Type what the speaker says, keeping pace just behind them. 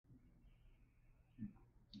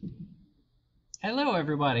Hello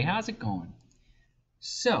everybody, how's it going?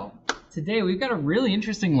 So, today we've got a really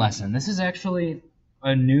interesting lesson. This is actually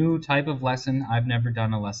a new type of lesson. I've never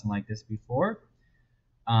done a lesson like this before.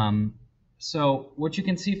 So what you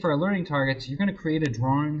can see for our learning targets, you're going to create a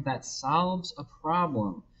drawing that solves a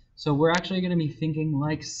problem. So we're actually going to be thinking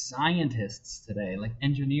like scientists today, like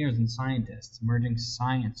engineers and scientists, merging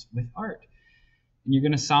science with art. And you're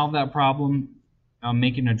going to solve that problem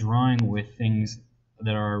making a drawing with things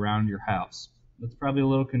that are around your house. That's probably a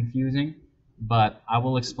little confusing, but I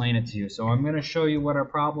will explain it to you. So I'm going to show you what our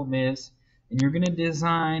problem is, and you're going to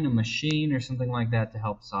design a machine or something like that to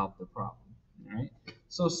help solve the problem. All right?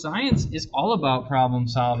 So science is all about problem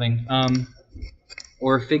solving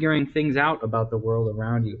or figuring things out about the world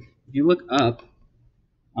around you. If you look up,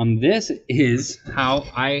 this is how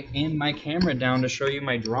I aim my camera down to show you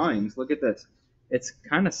my drawings. Look at this. It's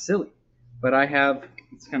kind of silly, but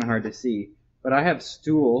it's kind of hard to see, but I have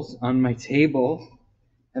stools on my table,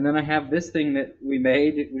 and then I have this thing that we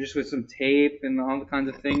made just with some tape and all kinds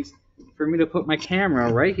of things for me to put my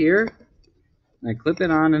camera right here. And I clip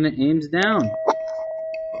it on and it aims down.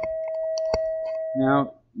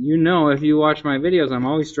 Now, you know, if you watch my videos, I'm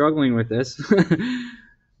always struggling with this,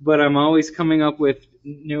 but I'm always coming up with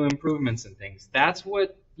new improvements and things. That's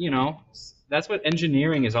what, that's what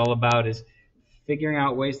engineering is all about, is figuring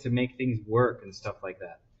out ways to make things work and stuff like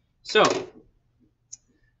that. So,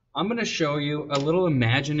 I'm going to show you a little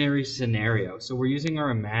imaginary scenario. So we're using our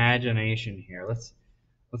imagination here. Let's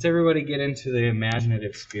everybody get into the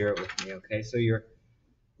imaginative spirit with me, okay? So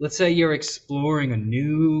let's say you're exploring a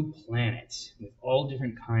new planet with all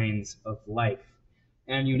different kinds of life,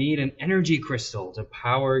 and you need an energy crystal to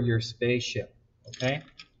power your spaceship, okay?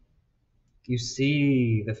 You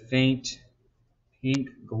see the faint pink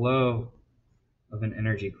glow of an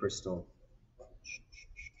energy crystal.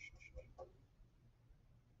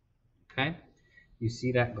 Okay? You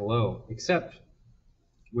see that glow. Except,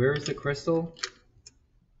 where is the crystal?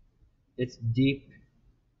 It's deep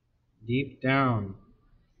down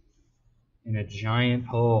in a giant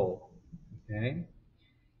hole. Okay?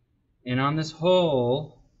 And on this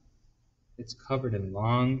hole, it's covered in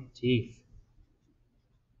long teeth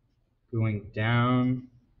going down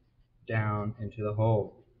into the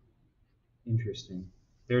hole. Interesting.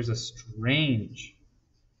 There's a strange,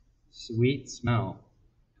 sweet smell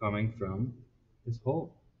coming from this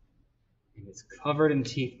hole. And it's covered in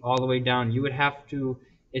teeth all the way down. You would have to,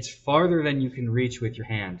 it's farther than you can reach with your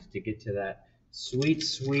hand to get to that sweet,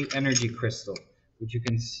 sweet energy crystal, which you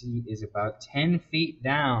can see is about 10 feet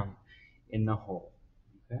down in the hole.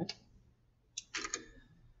 Okay?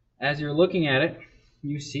 As you're looking at it,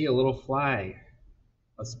 you see a little fly,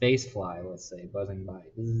 a space fly, let's say, buzzing by.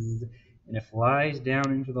 And it flies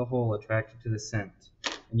down into the hole, attracted to the scent.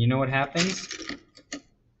 And you know what happens?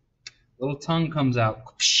 Little tongue comes out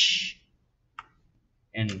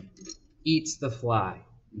and eats the fly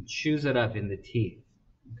and chews it up in the teeth.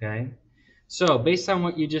 Okay? So, based on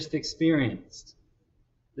what you just experienced,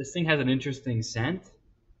 this thing has an interesting scent.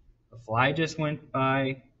 A fly just went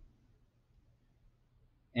by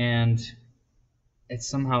and it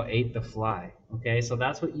somehow ate the fly. Okay? So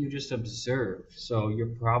that's what you just observed. So you're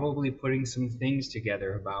probably putting some things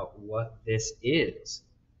together about what this is.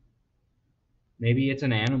 Maybe it's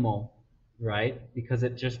an animal, right? Because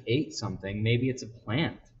it just ate something. Maybe it's a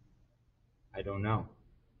plant. I don't know.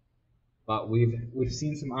 But we've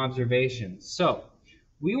seen some observations. So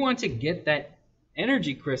we want to get that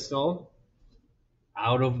energy crystal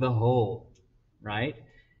out of the hole, right?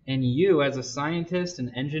 And you, as a scientist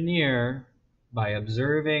and engineer, by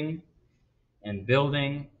observing and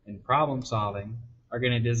building and problem solving, are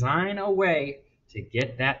going to design a way to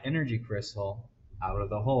get that energy crystal out of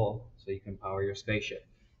the hole so you can power your spaceship.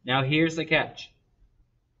 Now here's the catch.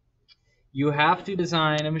 You have to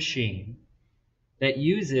design a machine that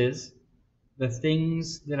uses the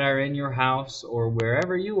things that are in your house or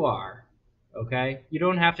wherever you are, okay? You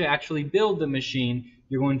don't have to actually build the machine.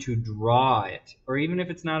 You're going to draw it. Or even if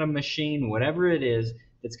it's not a machine, whatever it is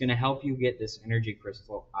that's going to help you get this energy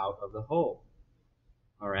crystal out of the hole.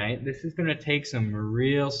 All right? This is going to take some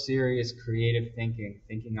real serious creative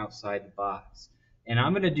thinking outside the box. And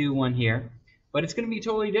I'm going to do one here, but it's going to be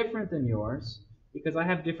totally different than yours because I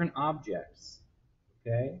have different objects,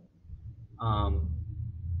 okay?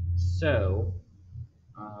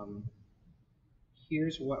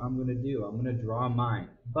 Here's what I'm going to do. I'm going to draw mine.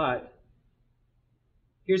 But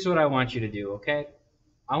here's what I want you to do, okay?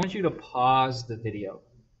 I want you to pause the video.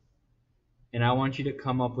 And I want you to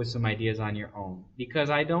come up with some ideas on your own. Because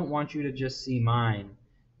I don't want you to just see mine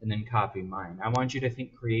and then copy mine. I want you to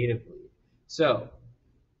think creatively. So,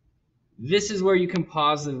 this is where you can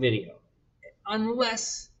pause the video.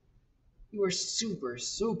 Unless you are super,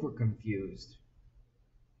 super confused,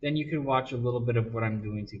 then you can watch a little bit of what I'm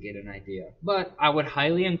doing to get an idea. But I would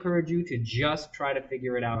highly encourage you to just try to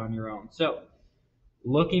figure it out on your own. So,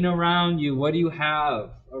 looking around you, what do you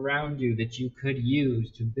have around you that you could use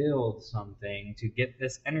to build something to get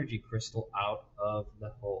this energy crystal out of the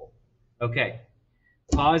hole? Okay,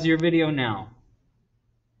 pause your video now.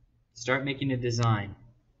 Start making a design.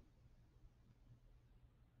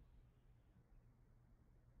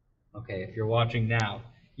 Okay, if you're watching now,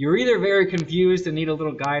 you're either very confused and need a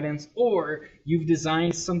little guidance, or you've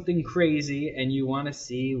designed something crazy and you want to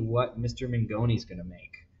see what Mr. Mangoni's going to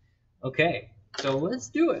make. Okay, so let's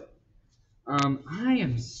do it. I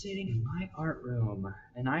am sitting in my art room,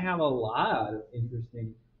 and I have a lot of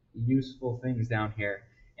interesting, useful things down here.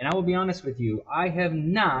 And I will be honest with you, I have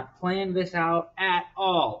not planned this out at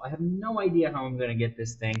all. I have no idea how I'm going to get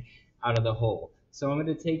this thing out of the hole. So I'm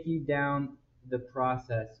going to take you down the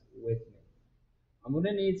process with me. I'm going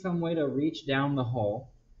to need some way to reach down the hole,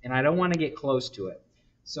 and I don't want to get close to it.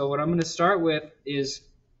 So what I'm going to start with is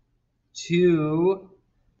two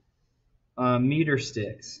meter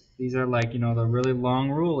sticks. These are like, the really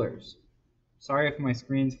long rulers. Sorry if my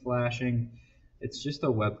screen's flashing. It's just a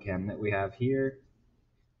webcam that we have here.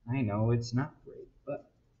 I know it's not great, but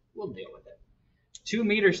we'll deal with it. 2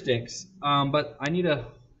 meter sticks, but I need to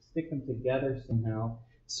stick them together somehow.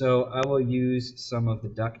 So I will use some of the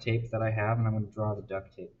duct tape that I have, and I'm going to draw the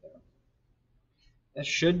duct tape there. That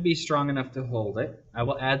should be strong enough to hold it. I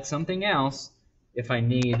will add something else if I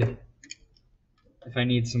need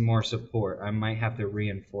some more support. I might have to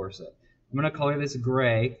reinforce it. I'm going to color this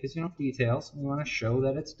gray because details. We want to show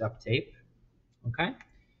that it's duct tape. Okay?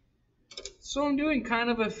 So I'm doing kind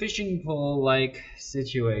of a fishing pole-like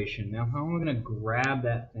situation. Now, how am I going to grab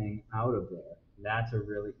that thing out of there? That's a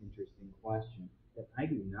really interesting question that I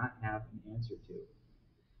do not have an answer to.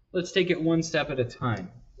 Let's take it one step at a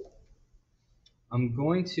time. I'm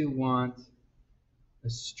going to want a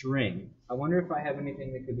string. I wonder if I have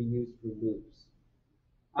anything that could be used for loops.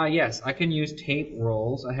 Yes, I can use tape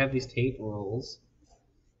rolls. I have these tape rolls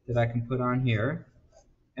that I can put on here.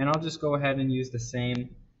 And I'll just go ahead and use the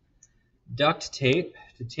same duct tape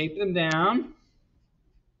to tape them down.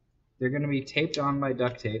 They're going to be taped on by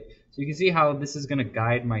duct tape. So you can see how this is going to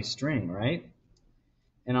guide my string, right?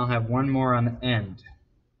 And I'll have one more on the end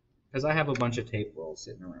because I have a bunch of tape rolls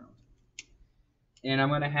sitting around. And I'm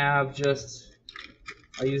going to have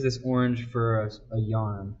I'll use this orange for a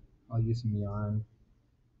yarn. I'll use some yarn.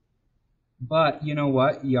 But you know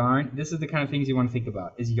what? Yarn, this is the kind of things you want to think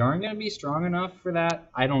about. Is yarn going to be strong enough for that?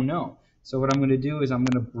 I don't know. So what I'm going to do is I'm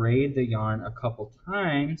going to braid the yarn a couple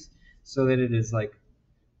times so that it is like,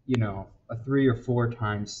 a 3 or 4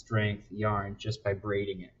 times strength yarn just by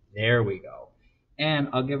braiding it. There we go. And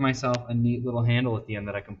I'll give myself a neat little handle at the end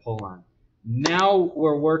that I can pull on. Now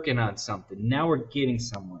we're working on something. Now we're getting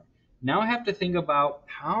somewhere. Now I have to think about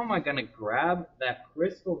how am I going to grab that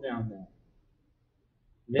crystal down there?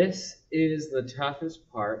 This is the toughest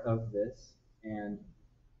part of this, and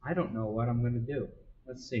I don't know what I'm going to do.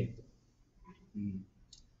 Let's see. I'm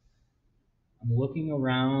looking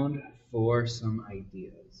around for some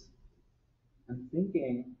ideas. I'm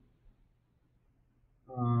thinking,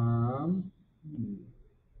 I'm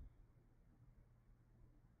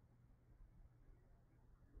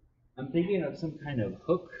thinking of some kind of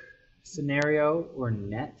hook scenario or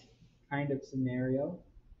net kind of scenario.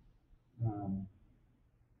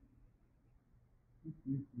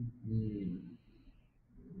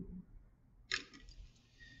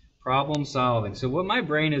 Problem solving. So what my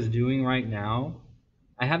brain is doing right now,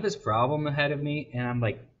 I have this problem ahead of me, and I'm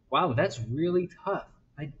like, wow, that's really tough.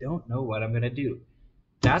 I don't know what I'm going to do.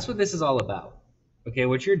 That's what this is all about. Okay,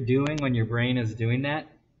 what you're doing when your brain is doing that,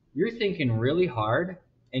 you're thinking really hard,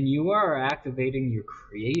 and you are activating your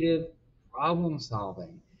creative problem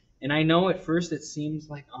solving. And I know at first it seems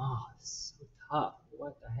like, oh, it's so tough.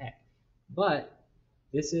 What the heck? But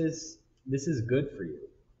this is good for you.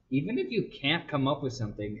 Even if you can't come up with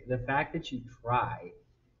something, the fact that you try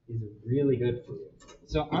is really good for you.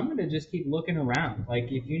 So I'm going to just keep looking around.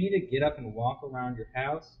 Like, if you need to get up and walk around your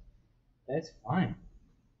house, that's fine.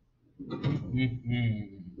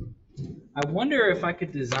 I wonder if I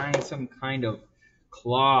could design some kind of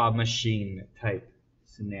claw machine type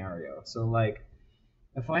scenario. So, like,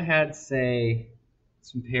 if I had, say,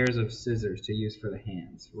 some pairs of scissors to use for the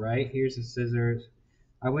hands, right? Here's the scissors.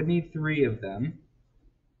 I would need 3 of them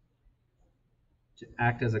to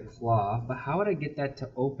act as a claw, but how would I get that to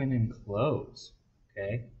open and close?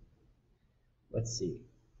 Okay, let's see.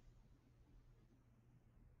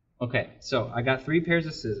 Okay, so I got 3 pairs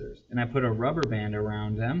of scissors, and I put a rubber band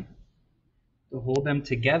around them, to hold them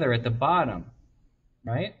together at the bottom,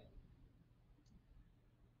 right?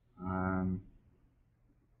 And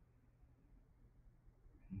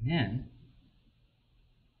then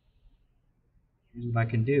here's what I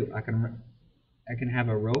can do. I can have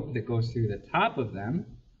a rope that goes through the top of them,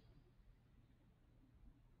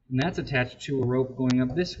 and that's attached to a rope going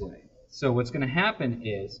up this way. So what's going to happen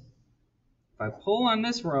is, if I pull on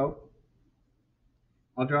this rope,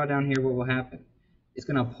 I'll draw down here what will happen. It's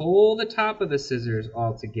going to pull the top of the scissors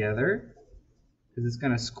all together, because it's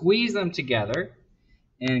going to squeeze them together,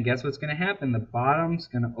 and guess what's going to happen? The bottom's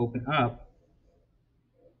going to open up,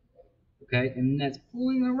 okay, and that's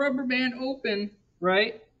pulling the rubber band open,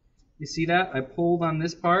 right? You see that? I pulled on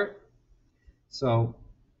this part, so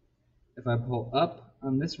if I pull up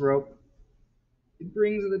on this rope, it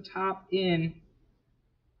brings the top in.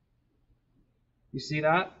 You see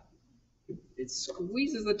that? It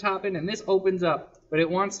squeezes the top in, and this opens up, but it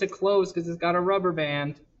wants to close because it's got a rubber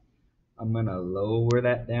band. I'm going to lower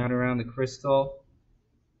that down around the crystal.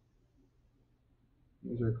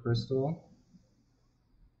 Here's our crystal.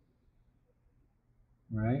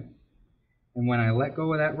 Right? And when I let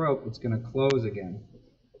go of that rope, it's going to close again.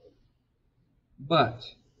 But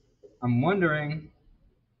I'm wondering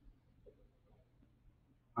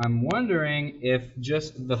if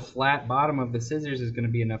just the flat bottom of the scissors is going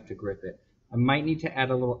to be enough to grip it. I might need to add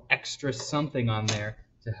a little extra something on there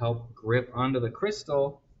to help grip onto the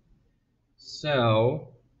crystal. So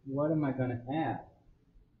what am I going to add?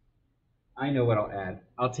 I know what I'll add.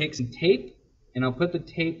 I'll take some tape, and I'll put the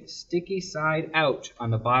tape sticky side out on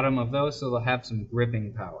the bottom of those so they'll have some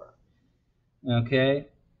gripping power. Okay,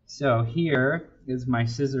 so here is my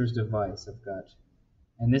scissors device I've got.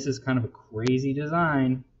 And this is kind of a crazy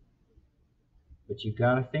design, but you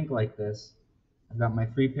gotta think like this. I've got my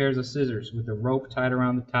 3 pairs of scissors with a rope tied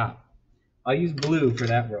around the top. I'll use blue for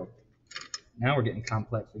that rope. Now we're getting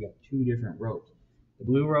complex. We got 2 different ropes. The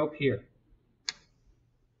blue rope here.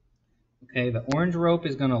 Okay, the orange rope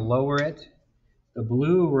is going to lower it. The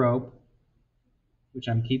blue rope, which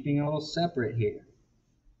I'm keeping a little separate here.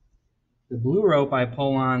 The blue rope I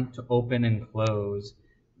pull on to open and close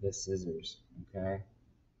the scissors. Okay.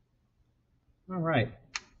 All right.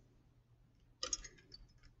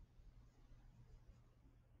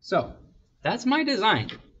 So that's my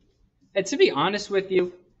design. And to be honest with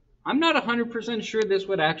you, I'm not 100% sure this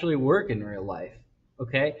would actually work in real life.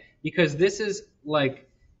 Okay, because this is like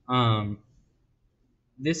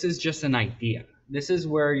this is just an idea. This is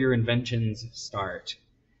where your inventions start.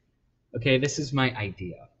 Okay, this is my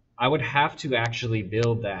idea. I would have to actually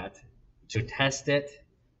build that to test it.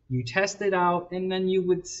 You test it out, and then you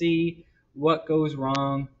would see what goes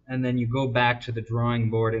wrong, and then you go back to the drawing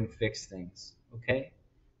board and fix things. Okay?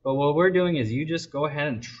 But what we're doing is you just go ahead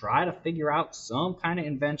and try to figure out some kind of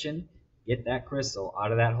invention, get that crystal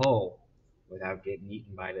out of that hole without getting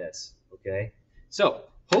eaten by this. Okay? So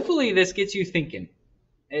hopefully this gets you thinking.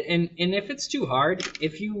 And if it's too hard,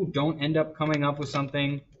 if you don't end up coming up with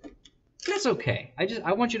something, that's okay.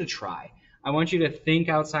 I want you to try. I want you to think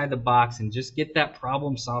outside the box and just get that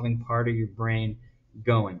problem-solving part of your brain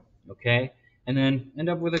going, okay? And then end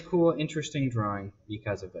up with a cool, interesting drawing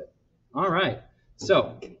because of it. All right.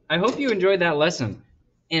 So I hope you enjoyed that lesson.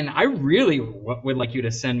 And I really would like you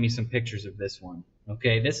to send me some pictures of this one,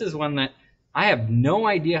 okay? This is one that I have no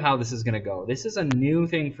idea how this is going to go. This is a new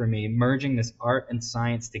thing for me, merging this art and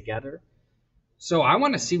science together. So I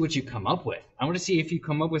want to see what you come up with. I want to see if you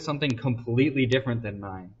come up with something completely different than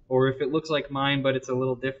mine. Or if it looks like mine, but it's a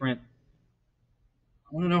little different.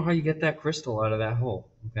 I want to know how you get that crystal out of that hole,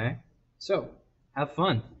 okay? So, have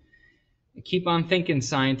fun. Keep on thinking,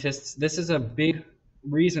 scientists. This is a big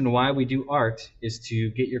reason why we do art, is to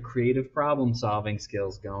get your creative problem-solving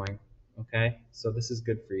skills going, okay? So this is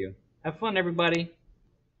good for you. Have fun, everybody.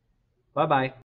 Bye-bye.